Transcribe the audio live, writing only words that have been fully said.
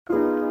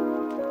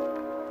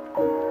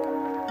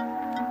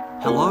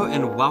Hello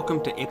and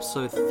welcome to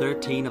episode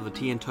 13 of the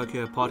Tea in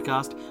Tokyo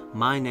podcast.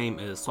 My name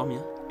is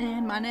Somya.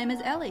 And my name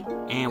is Ellie.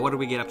 And what did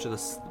we get up to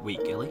this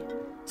week, Ellie?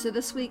 So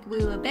this week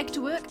we were back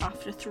to work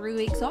after 3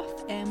 weeks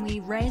off and we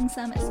ran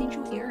some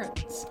essential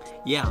errands.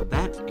 Yeah,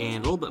 that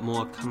and a little bit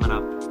more coming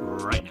up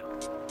right now.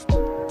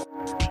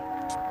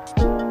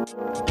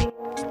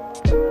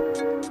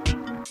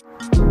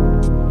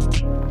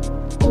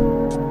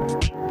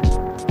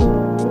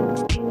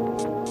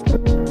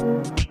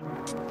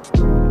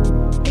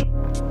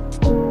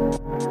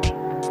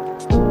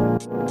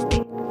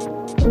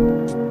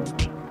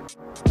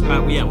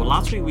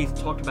 Last week we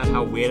talked about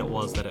how weird it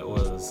was that it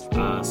was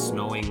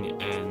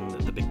snowing in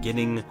the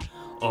beginning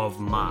of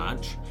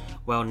March.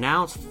 Well,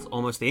 now it's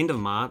almost the end of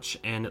March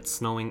and it's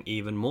snowing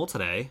even more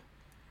today,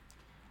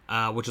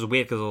 which is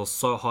weird because it was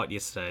so hot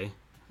yesterday.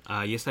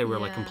 Yesterday we were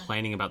like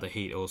complaining about the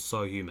heat. It was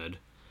so humid.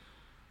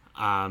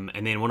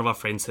 And then one of our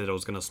friends said it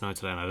was going to snow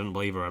today and I didn't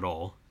believe her at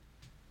all.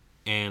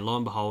 And lo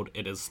and behold,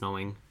 it is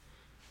snowing.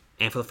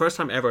 And for the first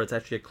time ever, it's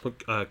actually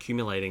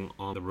accumulating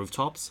on the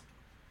rooftops.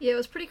 Yeah, it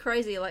was pretty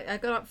crazy. Like, I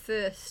got up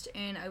first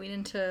and I went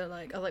into,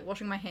 I was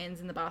washing my hands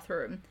in the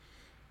bathroom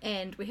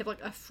and we have,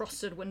 a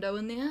frosted window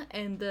in there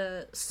and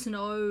the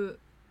snow,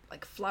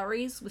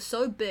 flurries were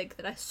so big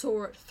that I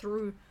saw it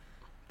through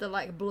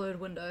the, blurred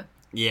window.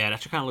 Yeah, it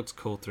actually kind of looks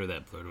cool through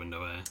that blurred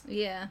window, eh?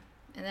 Yeah.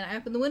 And then I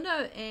opened the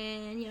window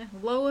and,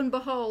 lo and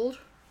behold,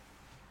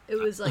 it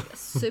was,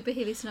 super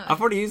heavy snow.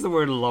 I've already used the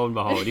word lo and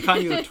behold. You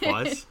can't use it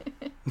twice.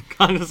 You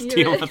can't just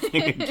steal my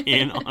thing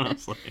again,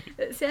 honestly.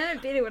 It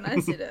sounded better when I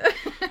said it.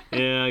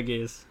 Yeah, I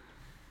guess.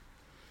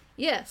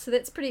 Yeah, so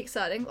that's pretty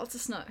exciting. Lots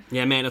of snow.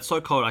 Yeah, man, it's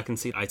so cold I can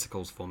see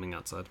icicles forming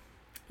outside.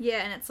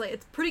 Yeah, and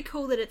it's pretty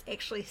cool that it's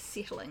actually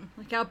settling.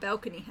 Our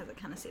balcony has it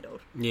kind of settled.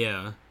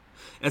 Yeah.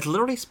 It's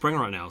literally spring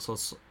right now, so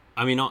it's...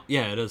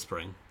 it is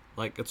spring.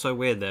 It's so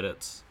weird that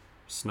it's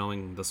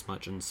snowing this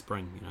much in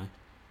spring, you know?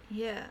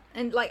 Yeah,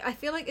 and I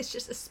feel like it's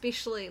just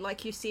especially,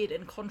 like you said,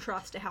 in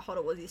contrast to how hot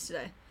it was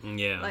yesterday.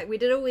 Yeah. We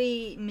did a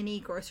wee mini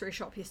grocery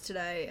shop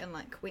yesterday and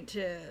went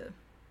to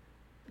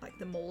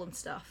the mall and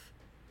stuff.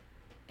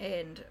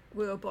 And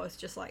we were both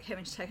just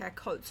having to take our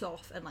coats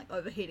off and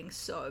overheating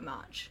so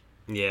much.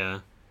 Yeah.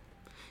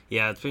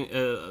 Yeah, it's been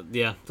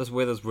this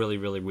weather's really,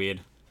 really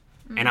weird.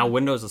 And our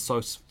windows are so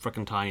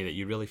freaking tiny that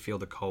you really feel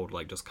the cold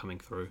just coming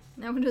through.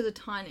 Our windows are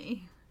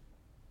tiny.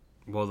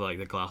 Well,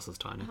 the glass is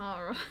tiny.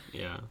 Oh, right.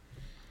 Yeah.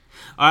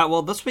 Alright,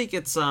 well this week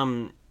it's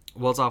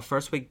our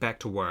first week back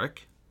to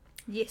work.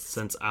 Yes.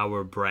 Since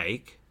our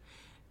break.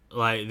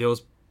 There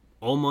was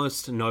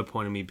almost no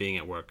point in me being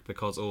at work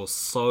because it was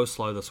so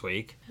slow this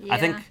week. Yeah. I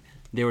think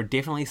there were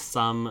definitely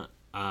some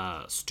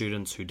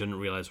students who didn't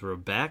realize we were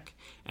back,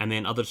 and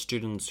then other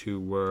students who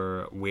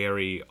were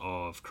wary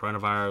of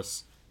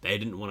coronavirus. They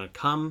didn't want to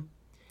come.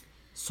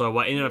 So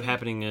what ended up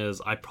happening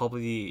is I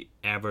probably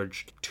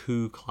averaged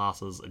 2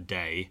 classes a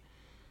day.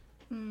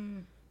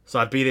 So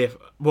I'd be there...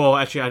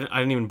 I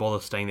didn't even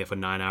bother staying there for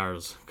 9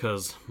 hours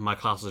because my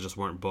classes just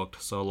weren't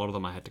booked. So a lot of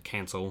them I had to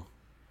cancel.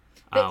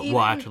 I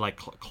had to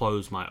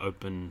close my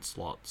open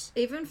slots.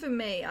 Even for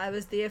me, I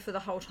was there for the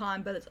whole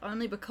time, but it's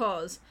only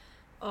because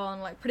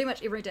on pretty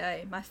much every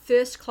day, my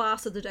first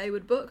class of the day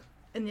would book,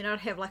 and then I'd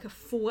have a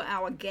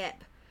 4-hour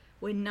gap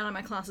where none of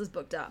my classes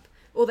booked up.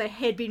 Or they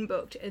had been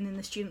booked, and then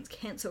the students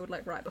cancelled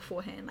right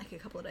beforehand, a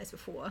couple of days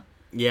before.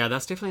 Yeah,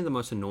 that's definitely the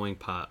most annoying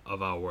part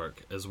of our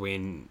work, is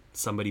when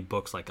somebody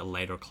books a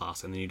later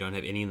class and then you don't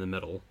have any in the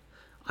middle.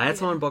 I had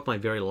someone book my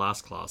very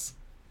last class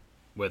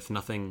with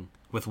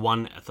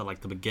one at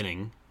the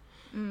beginning.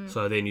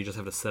 So then you just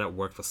have to sit at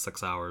work for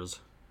 6 hours.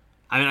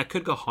 I mean, I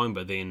could go home,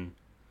 but then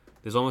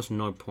there's almost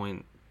no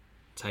point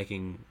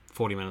taking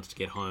 40 minutes to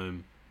get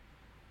home,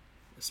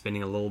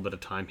 spending a little bit of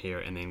time here,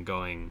 and then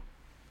going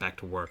back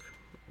to work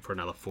for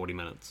another 40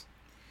 minutes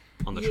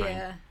on the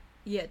train.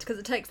 Yeah, because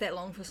it takes that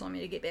long for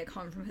Sonia to get back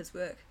home from his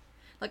work.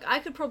 I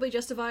could probably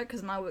justify it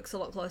because my work's a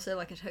lot closer.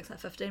 It takes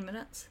 15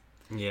 minutes.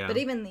 Yeah. But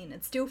even then,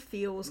 it still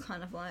feels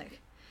kind of I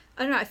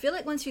don't know, I feel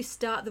once you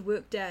start the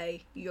work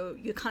day,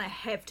 you kind of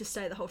have to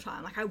stay the whole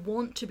time. I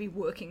want to be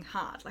working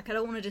hard. I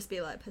don't want to just be,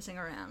 pissing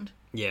around.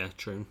 Yeah,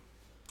 true.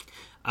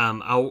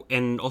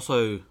 And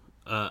also,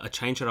 a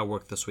change at our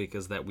work this week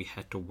is that we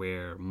had to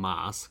wear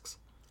masks.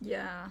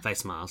 Yeah.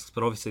 Face masks.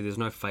 But obviously there's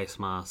no face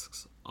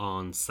masks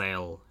on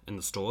sale in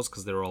the stores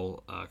because they're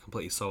all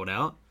completely sold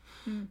out.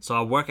 So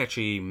our work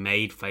actually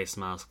made face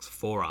masks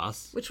for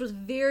us. Which was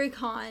very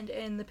kind,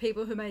 and the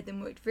people who made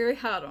them worked very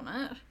hard on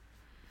it.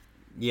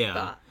 Yeah.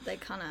 But they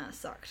kind of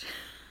sucked.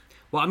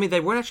 Well, I mean, they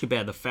weren't actually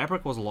bad. The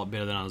fabric was a lot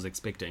better than I was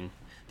expecting.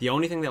 The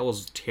only thing that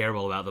was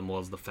terrible about them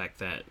was the fact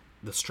that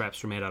the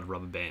straps were made out of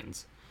rubber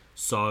bands.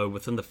 So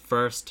within the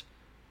first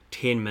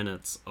 10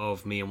 minutes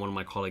of me and one of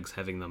my colleagues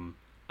having them,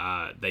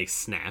 they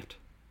snapped.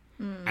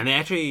 And they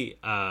actually...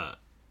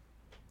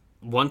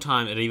 one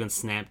time it even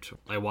snapped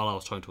while I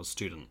was talking to a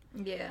student.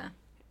 Yeah.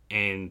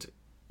 And,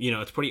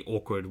 it's pretty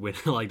awkward when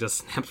it just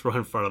snaps right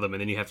in front of them and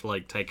then you have to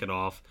take it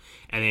off.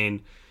 And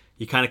then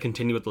you kind of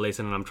continue with the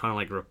lesson and I'm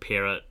trying to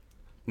repair it.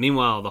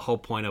 Meanwhile, the whole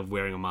point of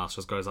wearing a mask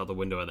just goes out the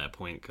window at that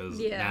point, because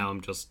Yeah. now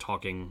I'm just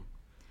talking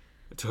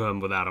to him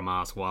without a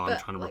mask while I'm But,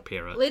 trying to like,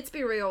 repair it. Let's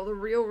be real. The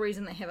real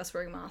reason they have us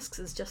wearing masks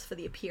is just for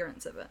the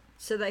appearance of it,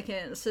 so that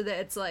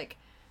it's like,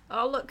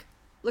 oh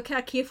look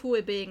how careful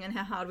we're being and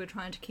how hard we're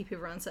trying to keep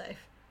everyone safe.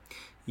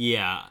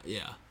 Yeah.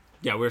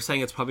 We were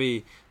saying it's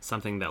probably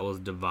something that was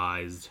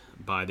devised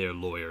by their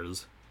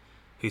lawyers,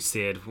 who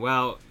said,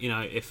 well,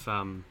 if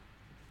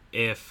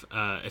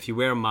you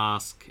wear a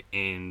mask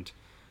and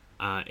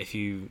if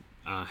you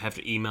have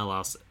to email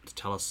us to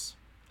tell us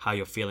how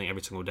you're feeling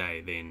every single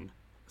day, then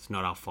it's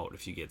not our fault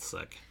if you get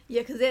sick.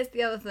 Yeah, because that's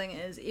the other thing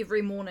is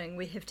every morning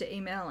we have to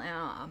email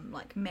our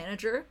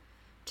manager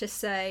to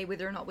say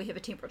whether or not we have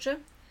a temperature.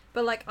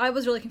 But like I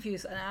was really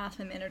confused and I asked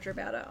my manager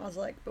about it. I was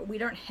like, but we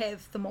don't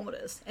have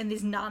thermometers and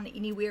there's none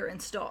anywhere in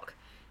stock.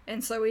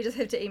 And so we just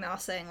have to email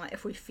saying like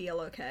if we feel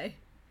okay.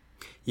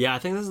 Yeah, I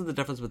think this is the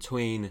difference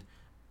between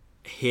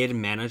head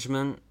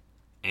management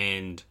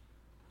and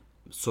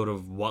sort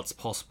of what's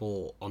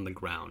possible on the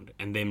ground,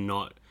 and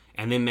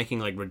them making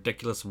like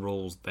ridiculous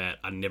rules that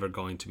are never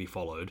going to be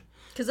followed.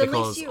 Because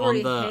unless you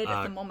already on had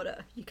a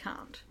thermometer, you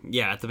can't.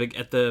 Yeah,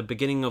 at the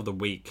beginning of the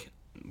week,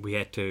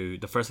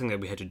 the first thing that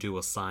we had to do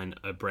was sign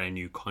a brand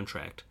new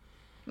contract.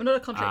 Well, not a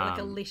contract, like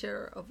a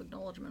letter of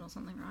acknowledgement or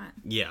something, right?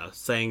 Yeah,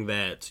 saying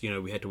that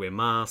we had to wear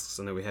masks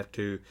and that we have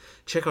to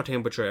check our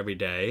temperature every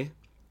day.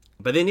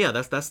 But then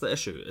that's the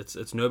issue.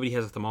 It's nobody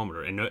has a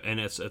thermometer, and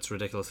it's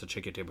ridiculous to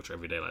check your temperature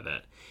every day like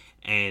that.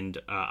 And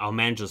our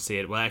manager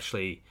said, well,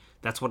 actually,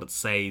 that's what it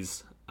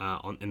says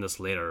in this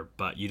letter,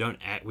 but we don't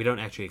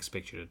actually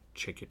expect you to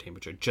check your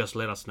temperature. Just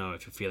let us know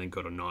if you're feeling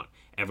good or not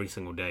every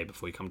single day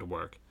before you come to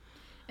work.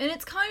 And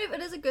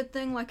it is a good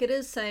thing. Like, it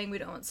is saying we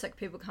don't want sick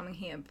people coming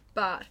here,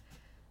 but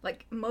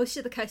like most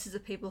of the cases are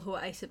people who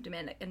are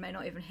asymptomatic and may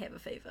not even have a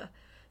fever.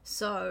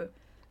 So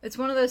it's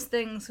one of those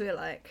things where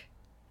like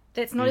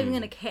that's not even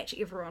going to catch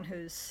everyone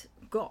who's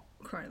got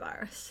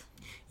coronavirus.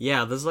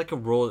 Yeah, there's like a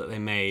rule that they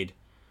made,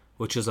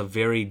 which is a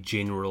very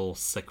general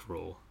sick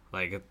rule.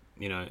 Like,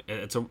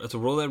 it's a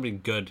rule that would be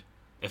good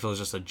if it was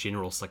just a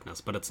general sickness,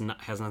 but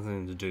has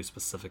nothing to do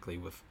specifically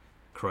with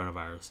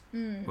coronavirus,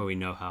 where we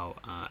know how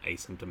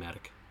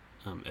asymptomatic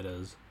it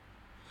is.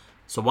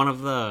 So one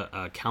of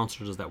the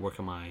counselors that work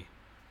in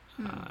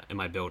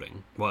my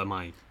building,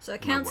 So a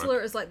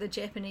counsellor is like the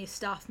Japanese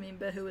staff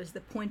member who is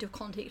the point of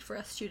contact for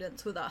us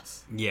students with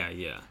us.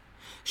 Yeah.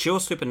 She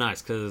was super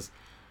nice, because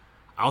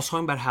I was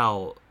talking about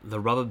how the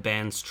rubber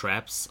band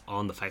straps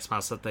on the face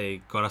masks that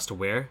they got us to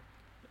wear,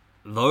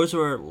 those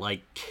were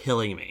like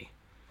killing me.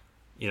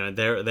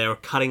 They were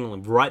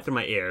cutting right through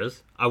my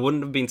ears. I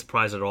wouldn't have been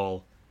surprised at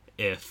all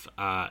if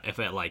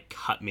it like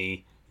cut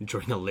me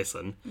during a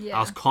lesson. Yeah. I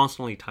was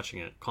constantly touching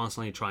it,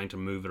 constantly trying to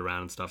move it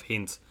around and stuff.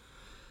 Hence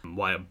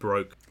why it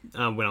broke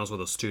when I was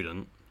with a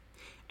student,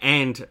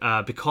 and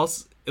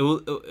because it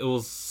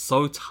was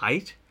so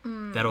tight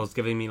that it was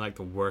giving me like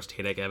the worst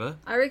headache ever.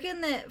 I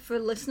reckon that for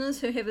listeners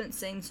who haven't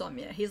seen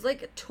Somya, he's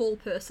like a tall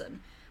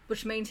person,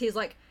 which means he's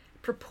like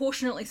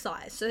proportionately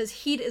sized. So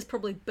his head is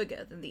probably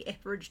bigger than the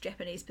average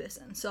Japanese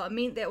person. So it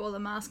meant that while the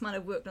mask might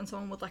have worked on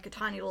someone with like a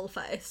tiny little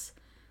face,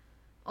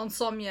 on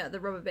Somya the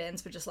rubber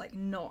bands were just like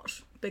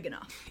not big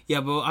enough.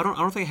 Yeah, but I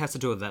don't think it has to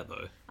do with that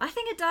though. I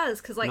think it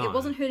does, because like No. it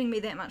wasn't hurting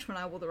me that much when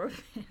I wore the rubber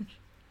band.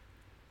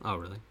 Oh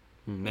really?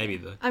 Maybe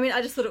though. I mean,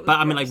 I just thought it was But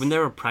I mean, like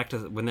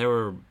gross. when they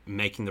were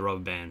making the rubber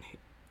band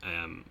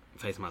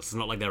face masks, it's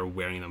not like they were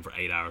wearing them for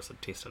 8 hours to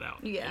test it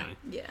out. Yeah.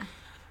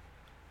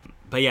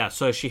 But yeah,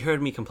 so she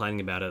heard me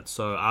complaining about it.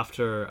 So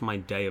after my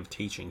day of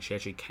teaching, she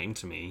actually came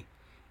to me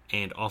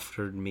and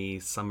offered me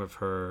some of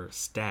her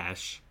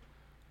stash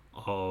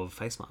of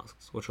face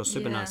masks, which was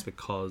super Yeah. nice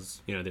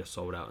because they're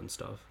sold out and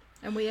stuff.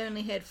 And we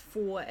only had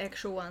 4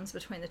 actual ones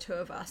between the two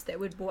of us that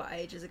we'd bought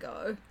ages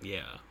ago.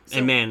 Yeah, So-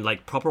 and man,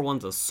 like proper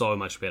ones are so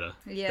much better.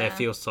 Yeah. They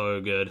feel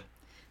so good.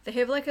 They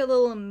have like a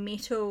little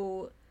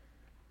metal,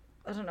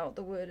 I don't know what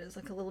the word is,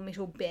 like a little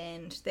metal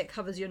band that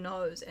covers your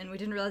nose, and we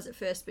didn't realise at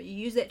first, but you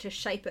use that to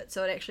shape it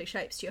so it actually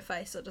shapes to your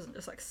face, so it doesn't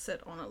just like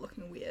sit on it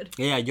looking weird.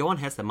 Yeah, your one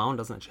has that. My one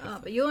doesn't.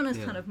 But your one is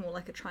Yeah. kind of more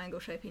like a triangle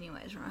shape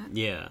anyways, right?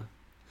 Yeah.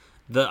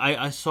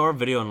 I saw a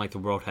video on like the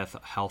World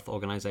Health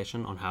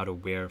Organization on how to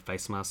wear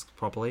face masks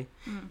properly,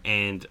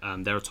 and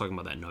they were talking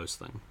about that nose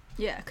thing.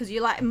 Yeah, because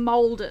you like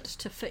mould it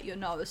to fit your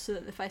nose so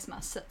that the face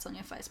mask sits on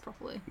your face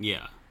properly.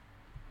 Yeah.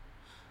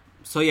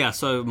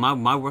 So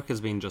my work has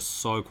been just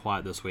so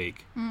quiet this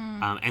week,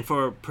 and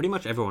for pretty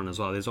much everyone as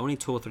well. There's only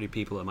 2 or 3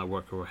 people at my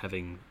work who are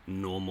having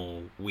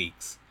normal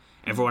weeks.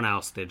 Everyone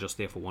else, they're just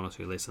there for 1 or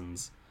 2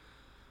 lessons,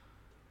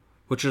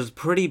 which is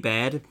pretty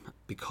bad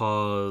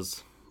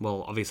because,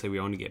 well, obviously we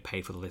only get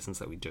paid for the lessons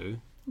that we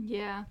do.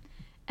 Yeah.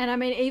 And I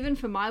mean, even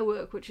for my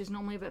work, which is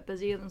normally a bit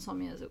busier than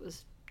Somya's, it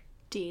was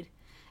dead.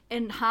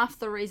 And half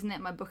the reason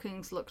that my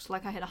bookings looked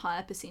like I had a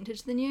higher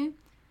percentage than you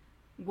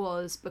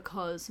was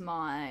because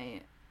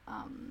my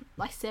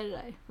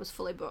Saturday was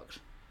fully booked.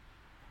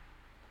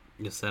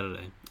 Your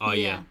Saturday. Oh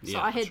yeah. So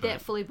I had that's that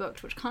right. fully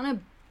booked, which kind of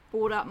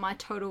brought up my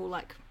total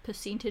like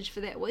percentage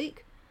for that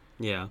week.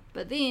 Yeah.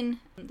 But then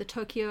the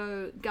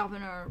Tokyo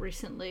governor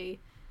recently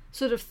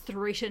sort of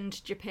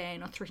threatened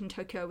Japan or threatened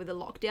Tokyo with a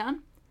lockdown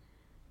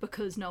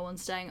because no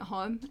one's staying at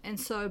home. And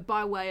so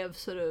by way of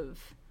sort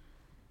of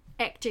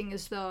acting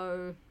as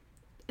though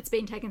it's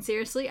been taken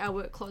seriously, our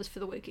work closed for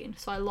the weekend.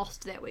 So I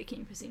lost that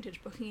weekend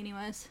percentage booking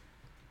anyways.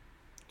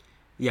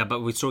 Yeah,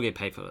 but we still get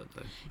paid for it,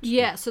 though.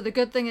 Yeah, so the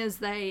good thing is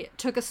they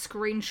took a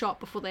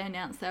screenshot before they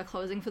announced they were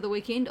closing for the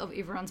weekend of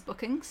everyone's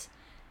bookings.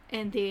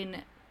 And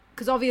then,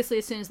 because obviously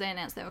as soon as they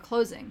announced they were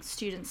closing,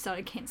 students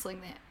started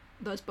cancelling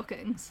those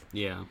bookings.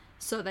 Yeah.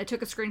 So they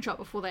took a screenshot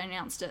before they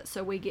announced it,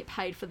 so we get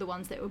paid for the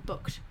ones that were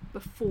booked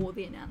before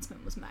the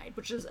announcement was made,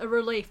 which is a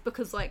relief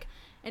because, like,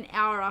 an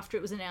hour after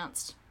it was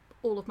announced,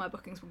 all of my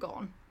bookings were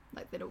gone.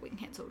 Like, they'd all been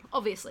cancelled,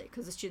 obviously,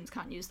 because the students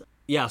can't use them.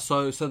 Yeah,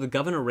 so the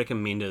governor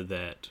recommended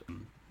that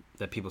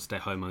people stay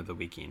home over the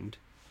weekend.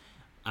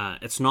 They're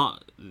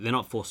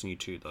not forcing you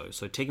to, though.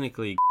 So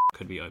technically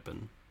could be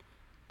open,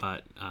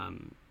 but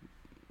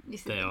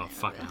they are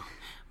fuck now.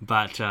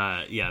 But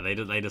yeah,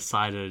 they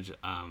decided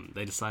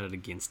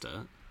against it.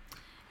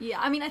 Yeah,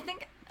 I mean, I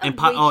think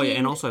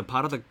and also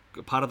part of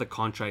the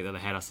contract that they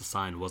had us to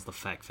sign was the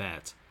fact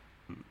that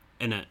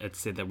in it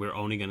said that we're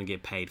only going to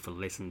get paid for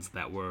lessons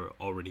that were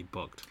already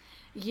booked.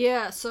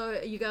 Yeah,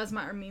 so you guys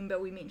might remember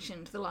we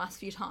mentioned the last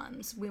few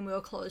times when we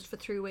were closed for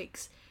 3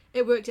 weeks.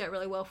 It worked out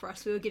really well for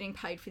us. We were getting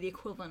paid for the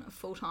equivalent of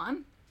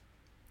full-time.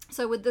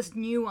 So with this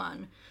new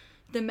one,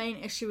 the main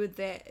issue with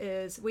that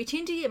is we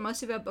tend to get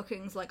most of our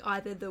bookings like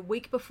either the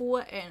week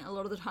before and a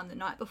lot of the time the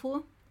night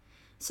before.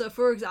 So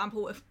for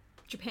example, if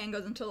Japan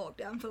goes into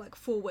lockdown for like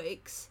 4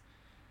 weeks,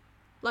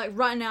 like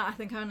right now I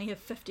think I only have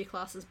 50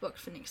 classes booked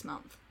for next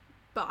month.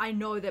 But I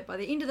know that by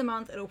the end of the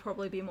month it'll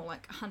probably be more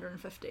like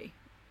 150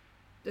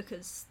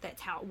 because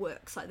that's how it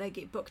works. Like they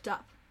get booked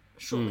up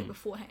shortly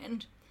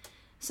beforehand.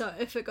 So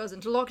if it goes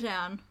into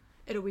lockdown,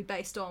 it'll be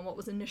based on what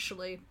was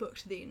initially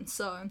booked then.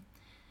 So,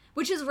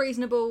 which is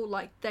reasonable.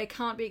 Like, they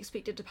can't be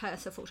expected to pay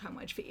us a full-time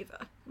wage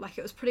forever. Like,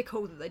 it was pretty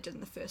cool that they did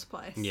in the first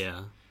place.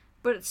 Yeah.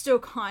 But it's still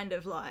kind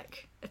of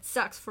like, it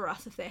sucks for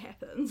us if that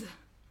happens.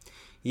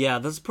 Yeah,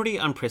 this is pretty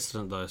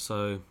unprecedented, though.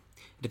 So,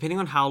 depending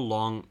on how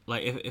long,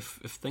 like,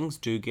 if things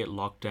do get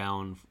locked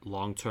down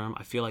long-term,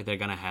 I feel like they're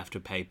going to have to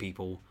pay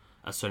people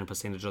a certain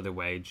percentage of their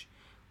wage,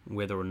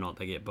 whether or not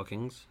they get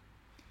bookings.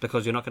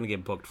 Because you're not going to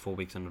get booked 4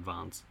 weeks in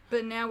advance.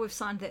 But now we've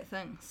signed that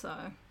thing,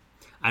 so...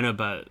 I know,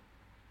 but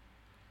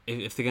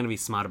if they're going to be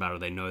smart about it,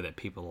 they know that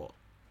people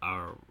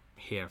are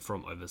here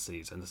from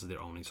overseas and this is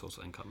their only source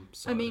of income.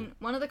 So. I mean,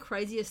 one of the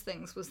craziest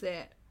things was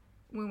that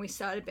when we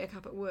started back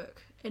up at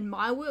work, in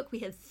my work we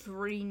had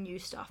 3 new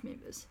staff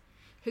members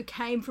who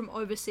came from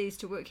overseas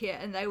to work here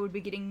and they would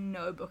be getting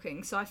no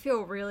booking. So I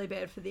feel really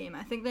bad for them.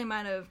 I think they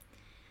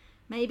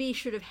maybe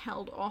should have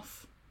held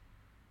off.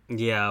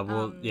 Yeah,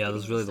 well,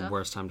 this is really the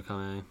worst time to come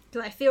in.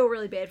 Because I feel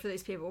really bad for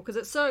these people because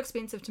it's so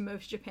expensive to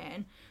move to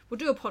Japan. We'll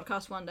do a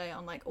podcast one day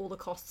on like all the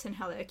costs and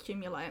how they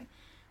accumulate.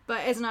 But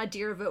as an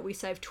idea of it, we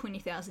saved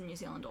 20,000 New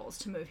Zealand dollars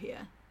to move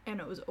here,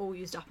 and it was all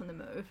used up in the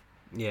move.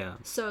 Yeah.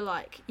 So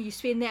like you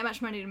spend that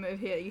much money to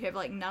move here, you have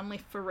like none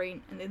left for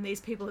rent, and then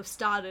these people have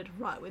started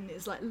right when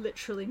there's like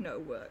literally no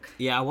work.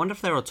 Yeah, I wonder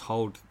if they were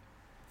told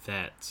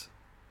that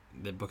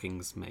their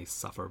bookings may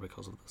suffer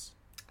because of this.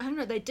 I don't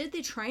know, they did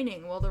their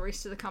training while the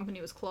rest of the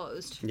company was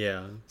closed.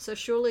 Yeah. So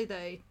surely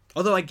they...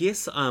 Although I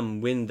guess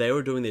when they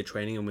were doing their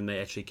training and when they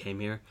actually came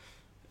here,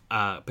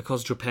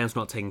 because Japan's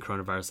not taking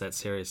coronavirus that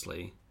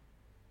seriously,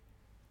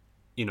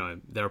 you know,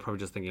 they were probably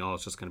just thinking, oh,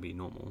 it's just going to be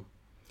normal.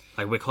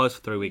 Like, we're closed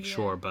for 3 weeks,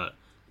 sure, but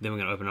then we're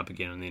going to open up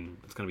again and then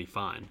it's going to be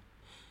fine.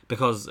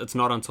 Because it's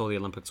not until the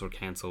Olympics were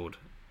cancelled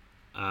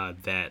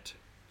that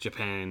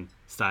Japan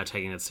started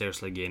taking it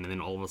seriously again, and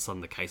then all of a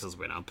sudden the cases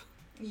went up.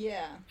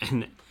 Yeah.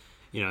 And...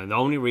 You know, the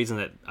only reason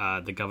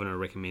that the governor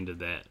recommended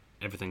that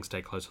everything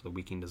stay closed for the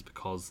weekend is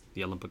because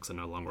the Olympics are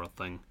no longer a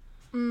thing.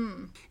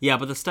 Yeah,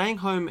 but the staying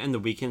home and the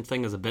weekend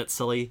thing is a bit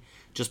silly,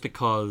 just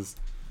because...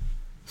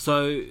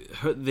 So,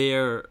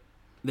 their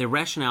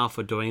rationale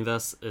for doing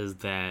this is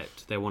that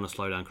they want to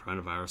slow down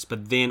coronavirus,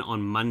 but then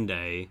on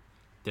Monday,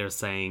 they're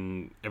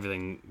saying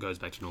everything goes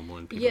back to normal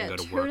and people can go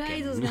to work. 2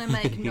 days is going to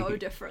make no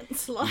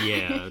difference. Like...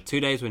 Yeah, 2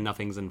 days when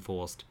nothing's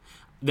enforced.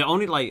 The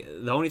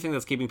only thing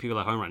that's keeping people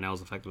at home right now is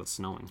the fact that it's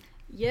snowing.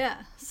 Yeah,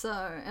 so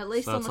at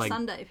least on the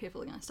Sunday,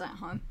 people are going to stay at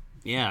home.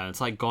 Yeah,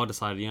 it's like God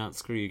decided, you know,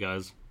 screw you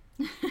guys.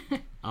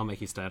 I'll make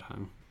you stay at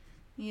home.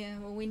 Yeah,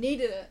 well, we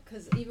needed it,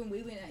 because even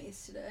we went out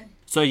yesterday.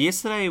 So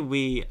yesterday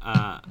we,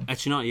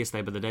 actually not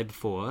yesterday, but the day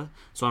before,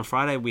 so on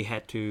Friday we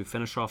had to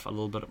finish off a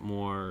little bit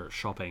more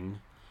shopping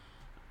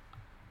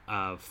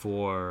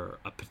for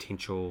a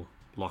potential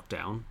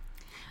lockdown.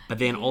 But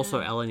then also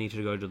Ella needed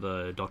to go to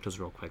the doctors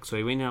real quick.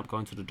 So we ended up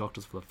going to the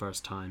doctors for the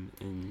first time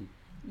in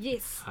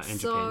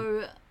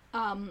Japan.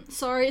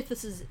 Sorry if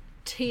this is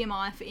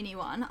TMI for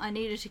anyone. I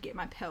needed to get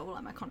my pill,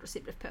 like my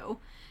contraceptive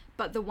pill.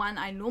 But the one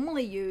I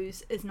normally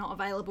use is not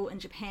available in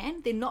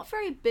Japan. They're not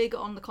very big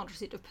on the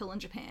contraceptive pill in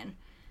Japan.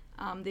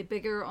 They're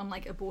bigger on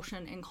like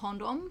abortion and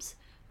condoms.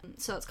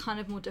 So it's kind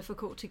of more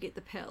difficult to get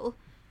the pill.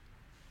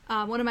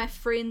 One of my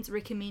friends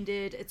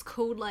recommended, it's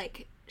called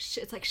like,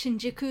 it's like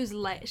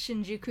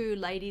Shinjuku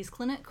Ladies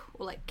Clinic,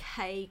 or like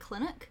K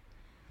Clinic.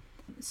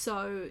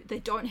 So they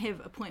don't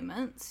have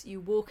appointments. You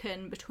walk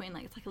in between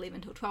like, it's like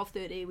 11 till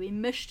 12:30. We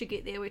missed to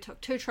get there. We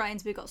took 2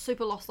 trains. We got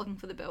super lost looking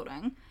for the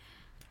building.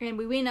 And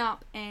we went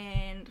up,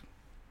 and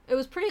it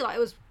was pretty like, it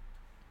was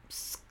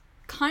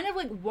kind of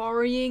like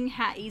worrying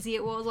how easy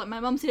it was. Like my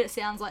mum said it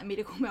sounds like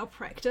medical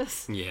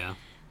malpractice. Yeah.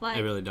 Like,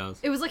 it really does.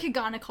 It was like a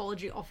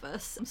gynecology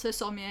office, so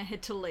Soumya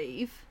had to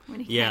leave when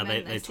he Yeah, came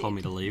in. they told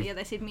me to leave. Yeah,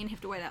 they said men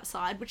have to wait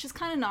outside, which is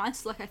kind of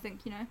nice. Like, I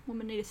think, you know,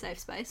 women need a safe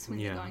space when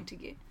they're going to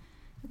get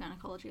a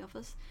gynecology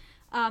office.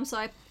 So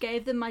I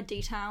gave them my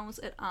details.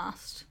 It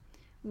asked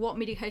what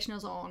medication I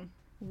was on,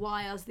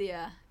 why I was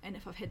there, and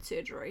if I've had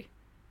surgery.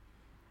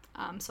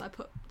 So I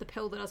put the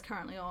pill that I was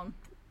currently on,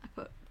 I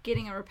put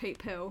getting a repeat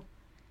pill,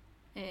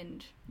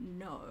 and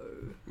no.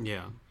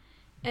 Yeah.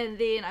 And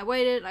then I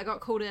waited, I got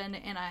called in,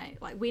 and I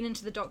like went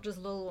into the doctor's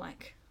little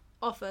like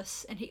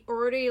office, and he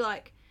already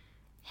like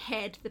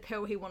had the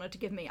pill he wanted to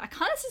give me. I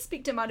kind of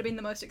suspect it might have been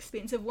the most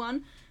expensive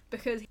one,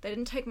 because they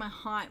didn't take my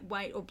height,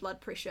 weight, or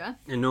blood pressure.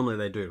 And normally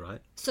they do,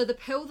 right? So the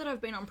pill that I've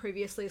been on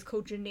previously is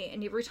called Jeanette,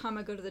 and every time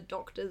I go to the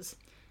doctors,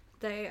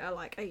 they are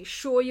like, are you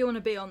sure you want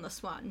to be on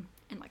this one?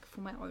 And like,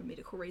 for my own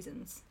medical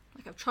reasons.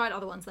 Like, I've tried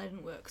other ones, they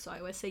didn't work, so I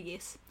always say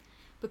yes.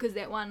 Because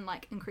that one,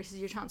 like, increases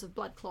your chance of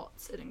blood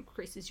clots, it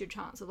increases your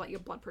chance of, like, your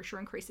blood pressure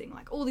increasing,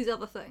 like, all these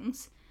other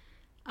things.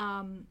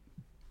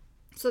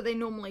 So they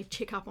normally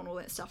check up on all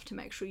that stuff to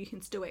make sure you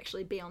can still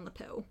actually be on the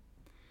pill.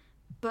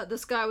 But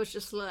this guy was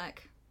just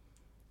like,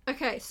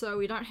 okay, so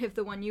we don't have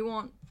the one you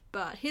want,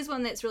 but here's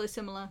one that's really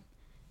similar.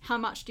 How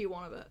much do you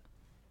want of it?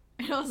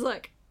 And I was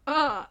like,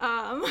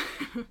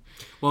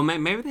 Well,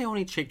 maybe they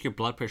only check your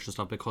blood pressure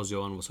stuff because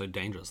your one was so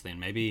dangerous then.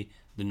 Maybe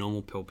the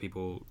normal pill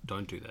people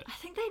don't do that. I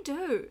think they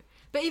do.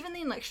 But even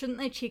then, like, shouldn't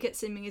they check it,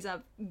 seeming as I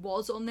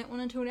was on that one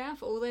until now?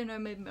 For all they know,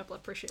 maybe my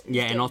blood pressure is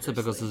Yeah, and also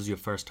because dangerously. this is your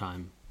first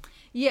time.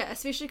 Yeah,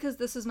 especially because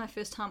this is my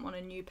first time on a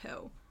new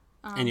pill.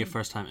 And your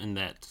first time in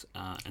that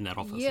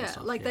office Yeah, and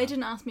stuff. like, they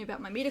didn't ask me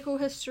about my medical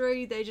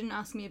history. They didn't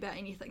ask me about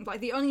anything.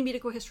 Like, the only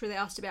medical history they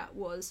asked about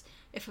was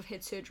if I've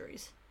had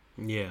surgeries.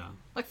 Yeah.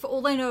 Like, for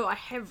all they know, I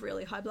have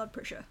really high blood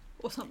pressure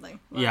or something.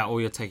 Like, Yeah, or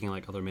you're taking,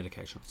 like, other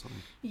medication or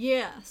something.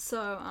 yeah,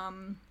 so,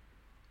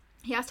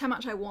 he asked how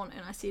much I want,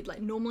 and I said,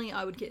 like, normally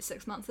I would get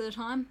 6 months at a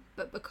time,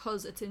 but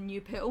because it's a new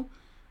pill,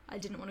 I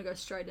didn't want to go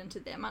straight into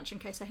that much in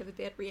case I have a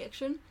bad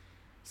reaction.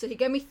 So he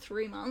gave me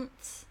 3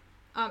 months.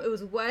 It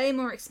was way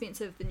more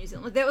expensive than New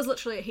Zealand. Like, that was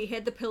literally, he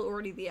had the pill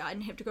already there. I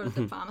didn't have to go to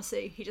the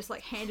pharmacy. He just,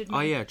 like, handed me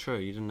Oh, yeah, true.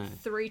 You didn't know.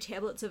 3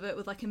 tablets of it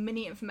with, like, a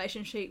mini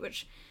information sheet,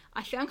 which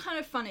I found kind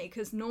of funny,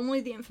 because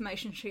normally the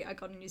information sheet I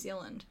got in New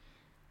Zealand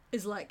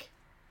is, like,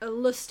 a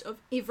list of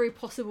every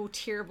possible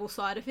terrible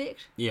side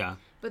effect. Yeah.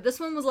 But this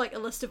one was like a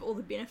list of all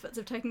the benefits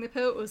of taking the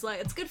pill. It was like,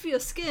 it's good for your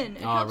skin,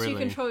 it helps you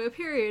really? control your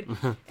period.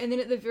 And then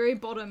at the very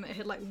bottom, it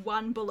had like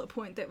one bullet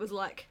point that was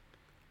like,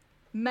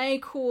 may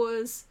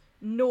cause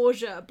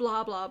nausea,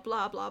 blah, blah,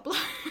 blah, blah, blah.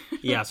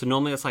 Yeah, so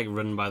normally it's like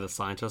written by the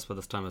scientist, but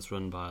this time it's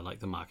written by like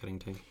the marketing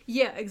team.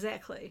 Yeah,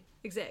 exactly.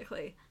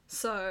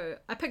 So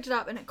I picked it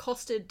up, and it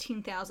costed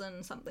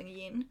 10,000 something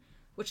yen,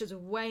 which is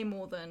way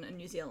more than in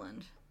New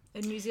Zealand.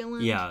 In New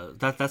Zealand... Yeah,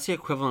 that's the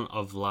equivalent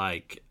of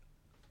like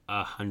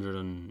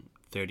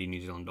 130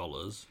 New Zealand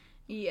dollars.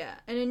 Yeah,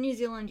 and in New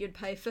Zealand you'd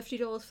pay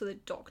 $50 for the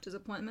doctor's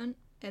appointment,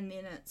 and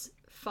then it's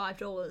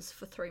 $5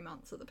 for 3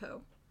 months of the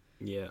pill.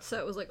 Yeah. So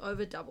it was like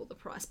over double the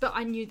price. But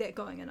I knew that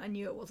going in. I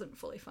knew it wasn't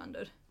fully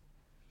funded.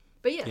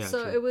 But yeah,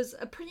 so true. it was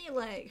a pretty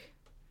like...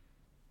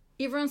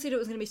 Everyone said it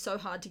was going to be so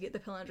hard to get the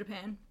pill in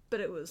Japan, but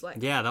it was like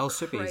Yeah, that was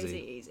super crazy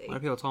easy. What are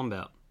people talking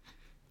about?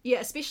 Yeah,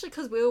 especially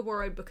because we were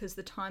worried because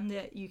the time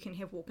that you can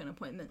have walk-in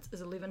appointments is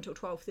 11 till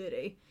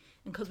 12:30,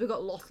 and because we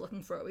got lost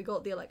looking for it, we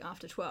got there like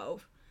after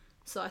 12.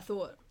 So I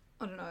thought,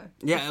 I don't know.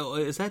 Yeah,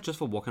 is that just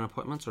for walk-in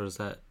appointments, or is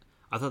that...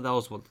 I thought that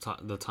was what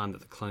the time that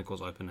the clinic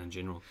was open in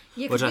general.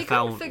 Yeah, which because I we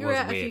couldn't found figure was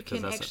out weird, if you 'cause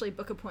can that's actually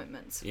book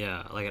appointments.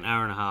 Yeah, like an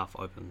hour and a half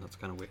open. That's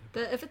kind of weird.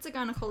 But if it's a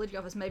gynecology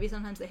office, maybe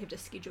sometimes they have to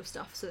schedule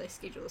stuff, so they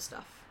schedule the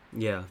stuff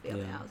Yeah, the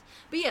other yeah. hours.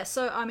 But yeah,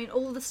 so I mean,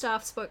 all of the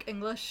staff spoke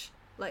English.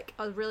 Like,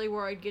 I was really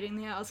worried getting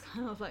there. I was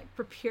kind of like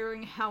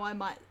preparing how I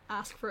might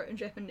ask for it in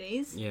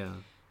Japanese. Yeah.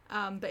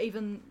 But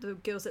even the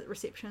girls at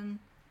reception,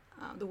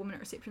 the women at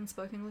reception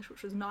spoke English,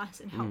 which was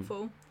nice and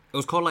helpful. It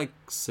was called like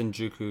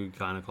Shinjuku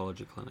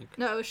Gynecology Clinic.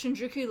 No, it was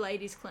Shinjuku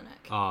Ladies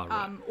Clinic. Oh,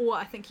 right. Or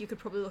I think you could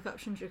probably look up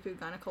Shinjuku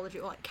Gynecology,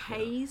 or like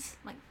K's,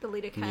 like the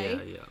letter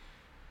K. Yeah,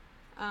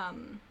 yeah.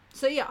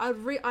 So yeah,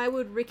 I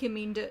would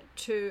recommend it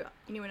to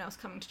anyone else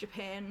coming to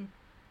Japan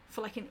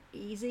for like an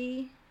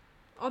easy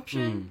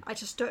option. I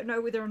just don't know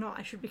whether or not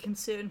I should be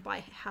concerned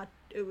by how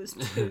it was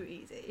too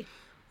easy.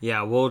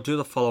 Yeah, we'll do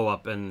the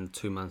follow-up in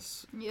 2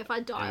 months. Yeah, if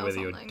I die And or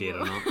whether something. you're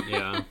dead or not.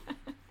 Yeah.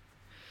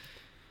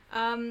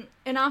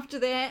 And after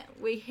that,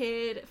 we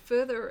had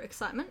further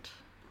excitement.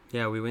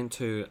 Yeah, we went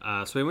to...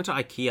 so we went to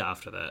IKEA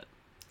after that.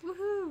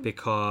 Woohoo!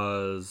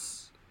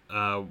 Because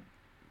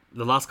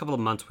the last couple of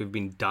months we've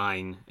been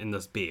dying in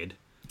this bed.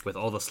 with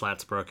all the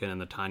slats broken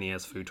and the tiny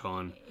ass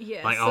futon.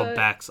 Yeah, Like, so- our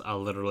backs are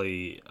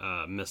literally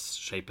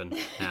misshapen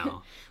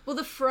now. Well,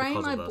 the frame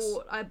Because of this.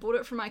 I bought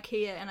it from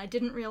IKEA, and I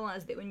didn't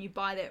realize that when you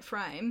buy that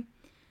frame,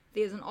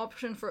 there's an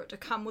option for it to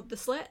come with the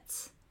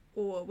slats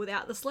or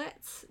without the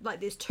slats. Like,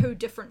 there's two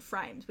different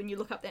frames when you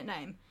look up that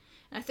name.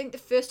 And I think the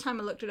first time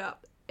I looked it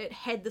up, it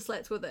had the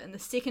slats with it, and the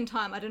second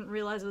time I didn't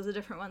realize it was a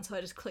different one, so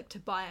I just clicked to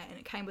buy it, and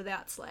it came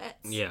without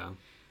slats. Yeah.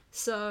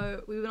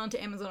 So we went onto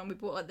Amazon and we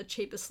bought like the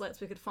cheapest slats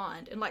we could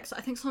find, and like, so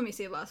I think Tommy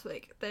said last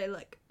week, they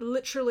like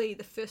literally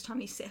the first time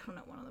he sat on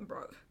it, one of them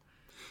broke.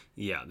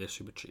 Yeah, they're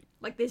super cheap.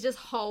 Like, there's just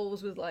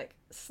holes with like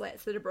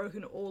slats that are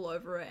broken all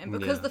over it, and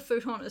because Yeah. the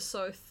futon is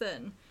so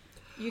thin,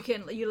 you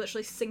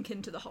literally sink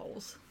into the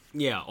holes.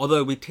 Yeah,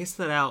 although we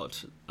tested it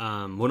out,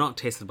 well, not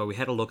tested, but we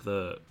had a look at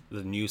the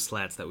new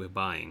slats that we're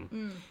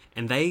buying,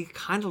 and they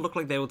kind of look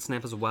like they would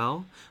snap as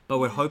well, but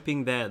we're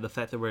hoping that the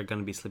fact that we're going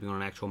to be sleeping on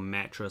an actual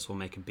mattress will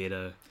make it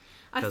better,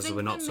 because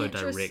we're not so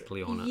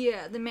directly on it.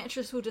 Yeah, the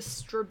mattress will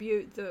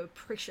distribute the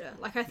pressure.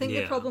 Like, I think the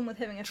Yeah, problem with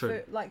having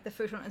true. the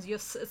futon is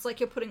it's like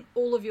you're putting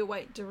all of your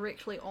weight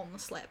directly on the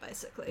slat,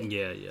 basically.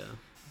 Yeah, yeah.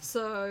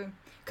 So,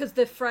 because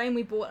the frame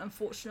we bought,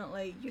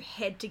 unfortunately, you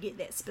had to get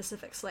that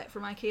specific slat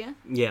from IKEA.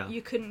 Yeah.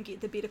 You couldn't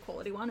get the better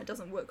quality one. It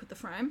doesn't work with the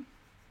frame.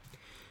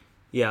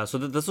 Yeah, so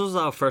this was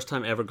our first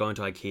time ever going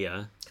to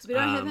IKEA. Because we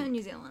don't have it in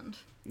New Zealand.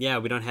 Yeah,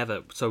 we don't have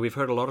it. So we've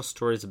heard a lot of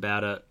stories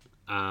about it.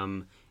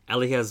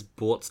 Ellie has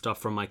bought stuff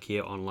from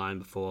IKEA online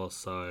before,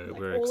 so Like,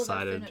 we're all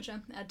excited. of our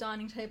furniture, our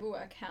dining table,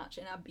 our couch,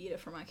 and our bed are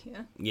from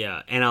IKEA.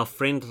 Yeah, and our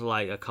friend,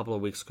 like, a couple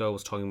of weeks ago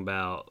was talking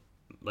about,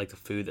 like, the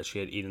food that she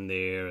had eaten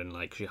there, and,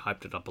 like, she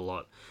hyped it up a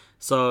lot.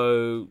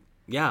 So,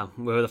 yeah,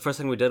 well, the first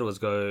thing we did was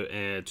go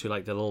to,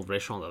 like, the little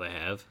restaurant that they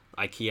have,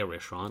 IKEA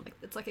restaurant. Like,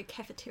 it's like a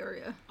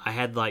cafeteria. I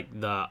had, like,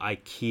 the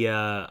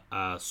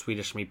IKEA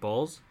Swedish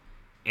meatballs,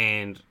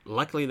 and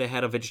luckily they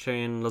had a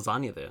vegetarian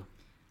lasagna there.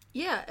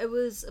 Yeah, it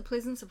was a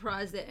pleasant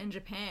surprise that in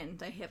Japan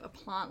they have a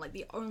plant, like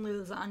the only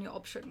lasagna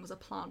option was a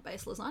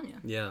plant-based lasagna.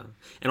 Yeah.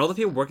 And all the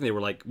people working there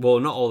were like, well,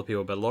 not all the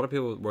people, but a lot of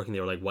people working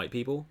there were like white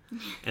people.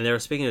 And they were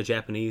speaking in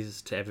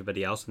Japanese to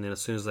everybody else. And then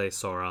as soon as they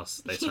saw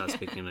us, they started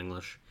speaking in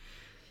English.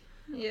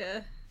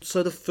 Yeah.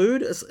 So the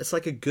food, it's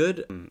like a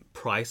good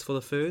price for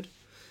the food.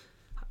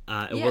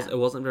 It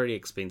wasn't very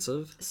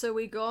expensive. So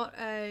we got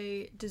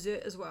a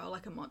dessert as well,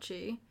 like a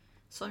mochi.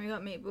 Sonia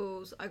got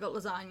meatballs, I got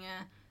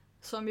lasagna.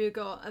 Sonia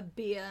got a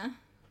beer,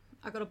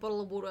 I got a bottle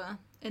of water.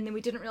 And then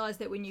we didn't realise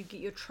that when you get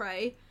your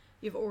tray,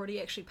 you've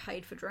already actually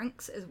paid for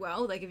drinks as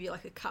well. They give you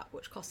like a cup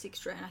which costs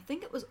extra, and I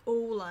think it was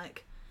all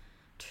like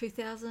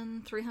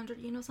 2,300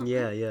 yen or something.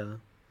 Yeah.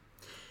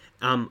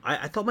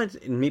 I thought my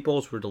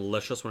meatballs were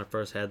delicious when I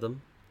first had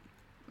them.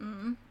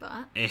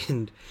 But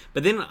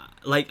then,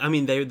 like, I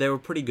mean, they were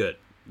pretty good.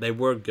 They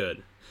were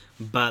good.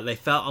 But they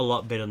felt a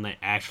lot better than they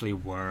actually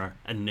were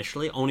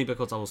initially, only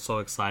because I was so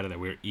excited that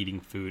we were eating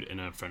food in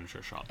a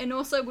furniture shop. And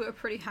also we were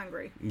pretty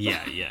hungry.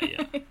 Yeah.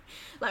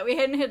 Like, we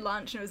hadn't had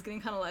lunch and it was getting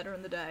kind of later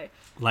in the day.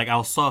 Like, I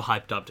was so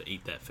hyped up to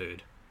eat that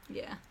food.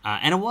 Yeah.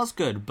 And it was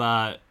good,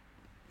 but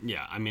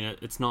yeah, I mean,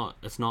 it's not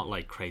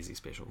like crazy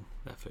special,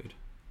 that food.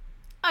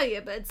 Oh yeah,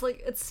 but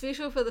it's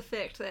special for the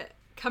fact that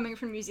coming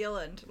from New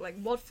Zealand,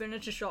 like, what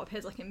furniture shop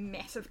has like a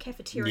massive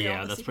cafeteria on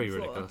Yeah, the that's second pretty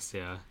floor? ridiculous,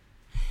 yeah.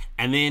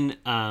 And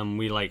then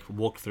we like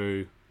walked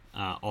through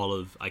all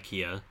of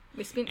IKEA.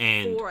 We spent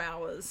And- 4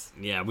 hours.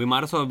 Yeah, we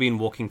might as well have been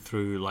walking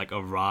through like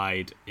a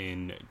ride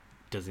in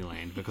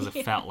Disneyland because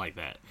it felt like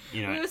that.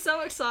 You know, We were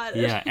so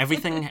excited. yeah,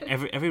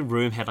 every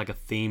room had like a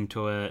theme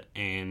to it,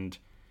 and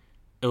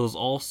it was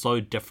all so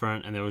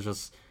different, and there was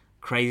just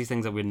crazy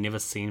things that we'd never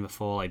seen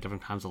before, like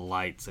different kinds of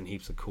lights and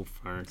heaps of cool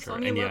furniture.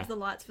 Sonia And loved the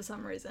lights for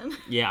some reason.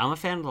 yeah, I'm a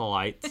fan of the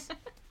lights.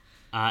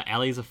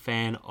 Allie's a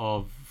fan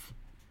of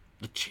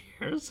the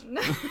chairs.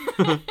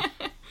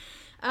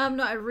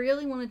 No, I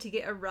really wanted to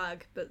get a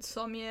rug, but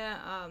Sonia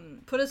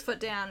put his foot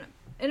down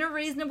in a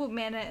reasonable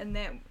manner, in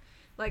that,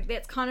 like,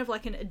 that's kind of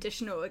like an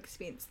additional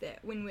expense that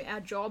when our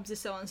jobs are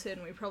so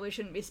uncertain, we probably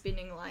shouldn't be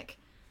spending like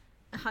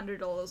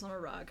 $100 on a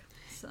rug.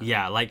 So.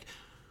 Yeah, like,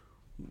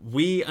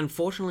 we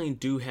unfortunately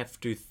do have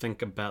to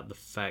think about the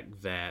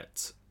fact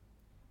that,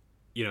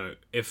 you know,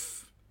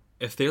 if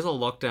there's a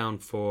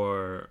lockdown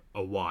for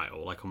a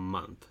while, like a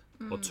month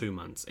or 2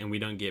 months, and we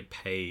don't get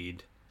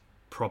paid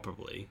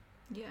properly,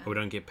 Yeah. or we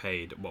don't get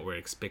paid what we're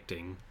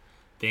expecting,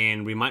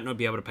 then we might not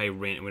be able to pay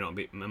rent, and we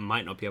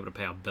might not be able to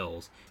pay our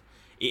bills.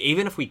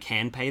 Even if we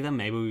can pay them,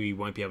 maybe we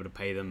won't be able to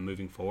pay them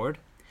moving forward.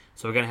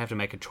 So we're going to have to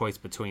make a choice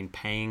between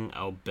paying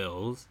our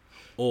bills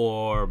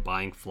or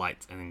buying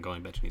flights and then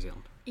going back to New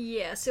Zealand.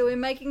 Yeah, so we're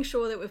making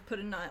sure that we've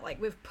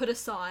put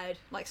aside,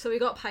 like, so we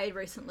got paid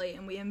recently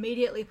and we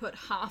immediately put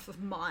half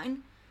of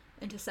mine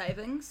into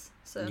savings,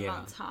 so a Yeah.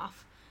 month's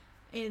half.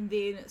 And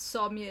then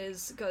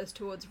Somya's goes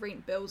towards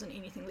rent, bills, and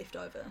anything left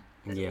over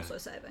is Yeah. also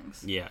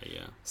savings. Yeah.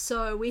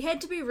 So we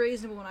had to be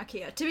reasonable in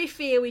IKEA. To be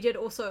fair, we did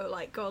also,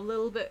 like, go a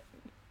little bit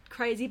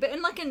crazy, but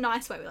in, like, a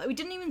nice way. Like, we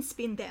didn't even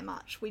spend that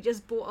much. We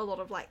just bought a lot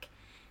of, like,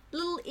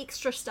 little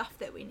extra stuff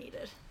that we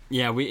needed.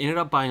 Yeah, we ended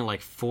up buying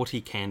like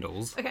 40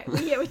 candles. Okay,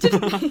 well, yeah, we did.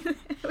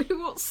 We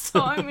bought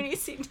so many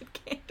scented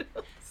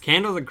candles.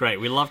 Candles are great.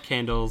 We love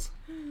candles.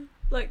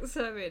 Like,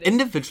 so many.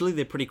 Individually,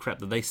 they're pretty crap.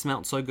 They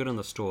smelled so good in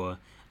the store.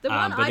 The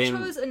one but I then-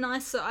 chose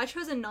I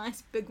chose a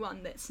nice big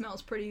one that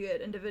smells pretty good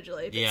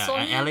individually. But Yeah,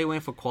 Sonia, Ali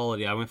went for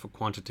quality. I went for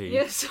quantity.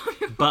 yeah, Sonia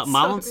But bought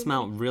my so ones many.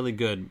 smelled really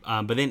good.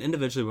 But then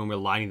individually, when we're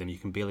lighting them, you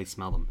can barely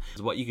smell them.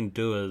 So what you can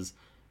do is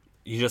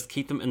you just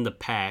keep them in the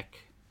pack,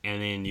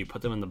 and then you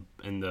put them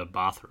in the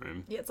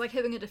bathroom. Yeah, it's like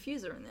having a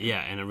diffuser in there.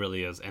 Yeah, and it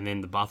really is. And then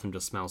the bathroom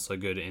just smells so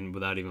good, and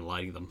without even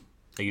lighting them,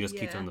 so you just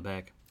keep Yeah. them in the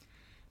bag.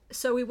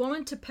 So we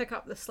wanted to pick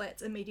up the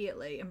slats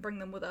immediately and bring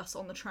them with us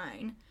on the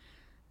train,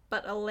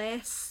 but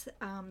alas,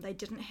 they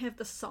didn't have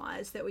the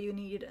size that we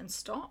needed in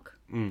stock.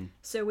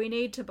 So we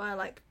need to buy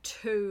like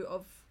 2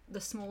 of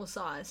the smaller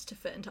size to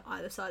fit into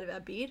either side of our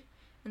bed,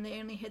 and they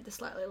only had the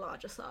slightly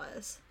larger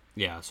size.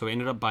 Yeah, so we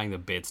ended up buying the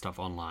bed stuff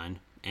online,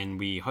 and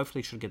we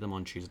hopefully should get them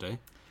on Tuesday,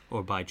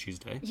 or by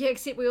Tuesday. Yeah,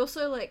 except we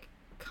also like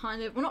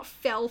kind of, well, not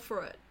fell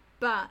for it,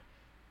 but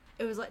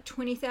it was like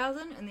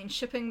 20,000, and then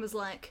shipping was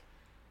like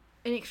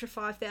an extra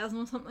 5,000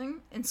 or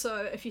something. And so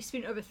if you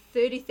spent over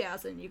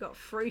 30,000, you got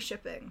free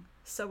shipping.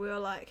 So we were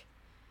like,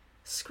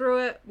 screw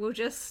it, we'll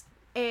just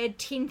add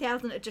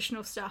 10,000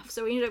 additional stuff.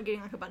 So we ended up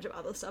getting like a bunch of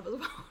other stuff as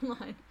well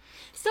online.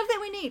 Stuff that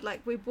we need.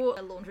 Like we bought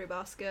a laundry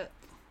basket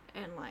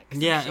and like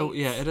some Yeah,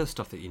 sheets. it is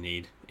stuff that you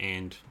need,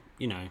 and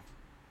you know,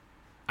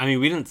 I mean,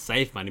 we didn't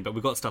save money, but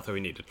we got stuff that we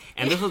needed,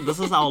 and this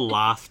is our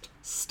last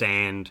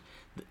stand.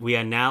 We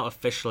are now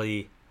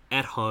officially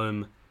at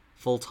home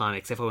full time,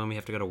 except for when we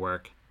have to go to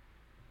work.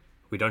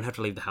 We don't have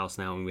to leave the house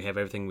now, and we have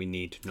everything we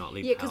need to not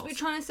leave Yeah, the house. because we're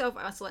trying to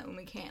self-isolate when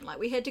we can. Like,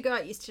 we had to go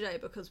out yesterday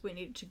because we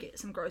needed to get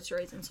some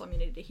groceries and Sonia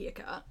needed a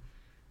haircut.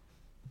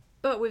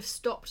 But we've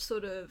stopped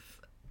sort of,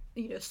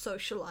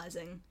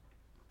 socialising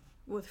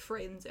with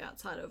friends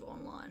outside of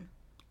online.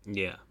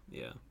 Yeah.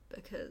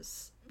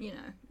 Because, you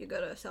got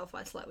to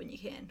self-isolate when you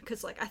can.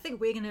 Because, like, I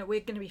think we're gonna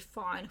be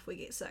fine if we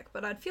get sick.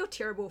 But I'd feel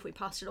terrible if we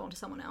passed it on to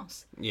someone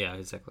else. Yeah,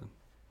 exactly.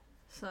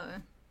 So,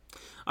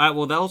 Alright,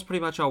 well, that was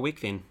pretty much our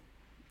week then.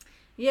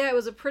 yeah, it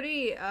was a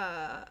pretty,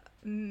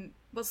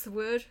 what's the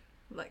word?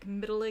 Like,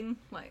 middling?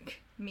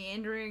 Like,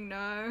 meandering?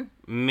 No.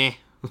 Meh.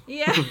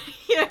 Yeah,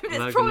 yeah, Not it's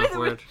a probably good enough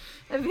word.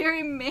 a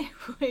very meh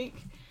week.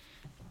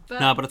 But,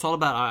 No, but it's all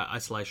about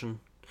isolation.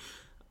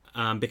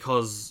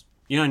 Because,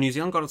 New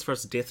Zealand got its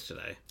first death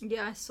today.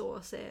 yeah, I saw,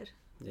 sad.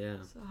 Yeah.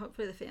 So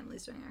hopefully the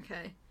family's doing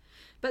okay.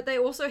 But they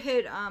also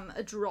had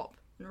a drop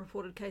in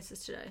reported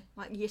cases today.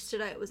 Like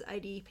yesterday it was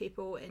 80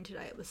 people and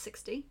today it was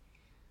 60.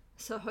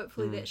 So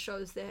hopefully that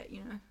shows that,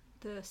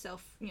 the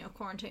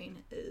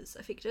quarantine is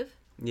effective.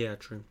 Yeah,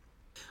 true.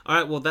 All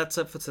right, well, that's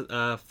it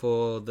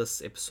for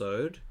this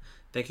episode.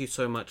 Thank you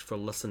so much for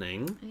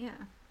listening.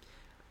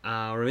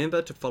 Yeah.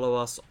 Remember to follow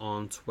us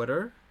on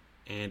Twitter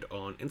and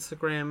on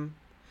Instagram.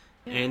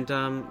 Yeah. And,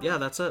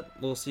 that's it.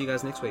 We'll see you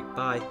guys next week.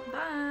 Bye.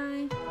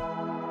 Bye.